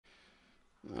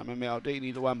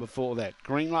Maldini, the one before that.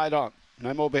 Green light on.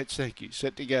 No more bets, thank you.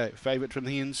 Set to go. Favourite from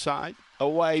the inside.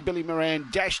 Away, Billy Moran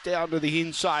dashed down to the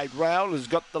inside rail, has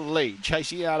got the lead.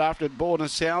 Chasing out after Borna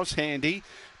South, handy.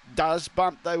 Does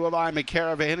bump though with I'm a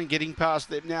Caravan and getting past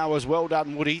them now as well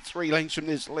done Woody. 3 lengths from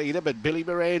this leader, but Billy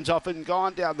Moran's off and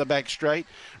gone down the back straight.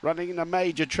 Running into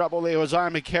major trouble there was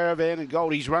I'm a Caravan, and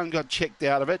Goldie's Run got checked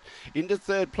out of it. Into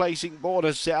third placing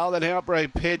Border Sal, then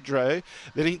Albro Pedro.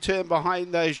 Then he turned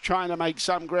behind those trying to make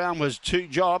some ground was 2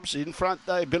 Jobs. In front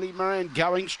though, Billy Moran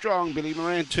going strong. Billy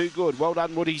Moran too good. Well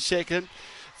done Woody second.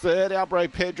 Third, Albro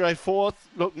Pedro fourth.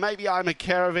 Look, maybe I'm a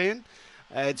Caravan.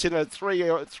 It's in a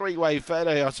three-way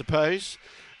photo, I suppose.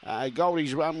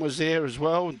 Goldie's Run was there as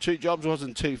well, and 2 Jobs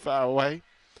wasn't too far away.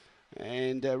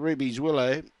 And Ruby's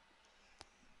Willow.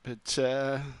 But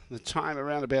the time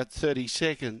around about 30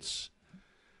 seconds.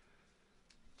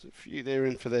 There's a few there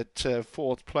in for that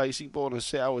fourth placing. Borna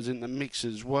Sow was in the mix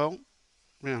as well.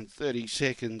 Around 30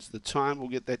 seconds the time. We'll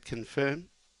get that confirmed.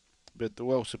 But the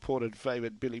well-supported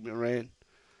favourite, Billy Moran,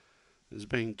 has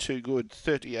been too good,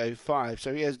 30.05,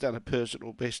 so he has done a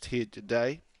personal best here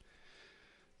today.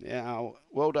 Now,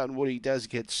 well done Woody does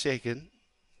get second.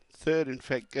 Third, in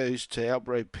fact, goes to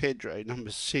Albro Pedro,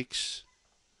 number 6.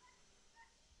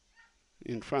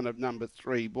 In front of number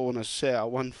 3, Borna Sow,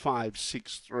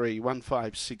 1563,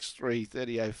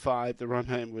 30.05. The run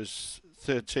home was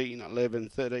 13.11,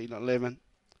 13.11,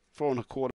 4 1/4.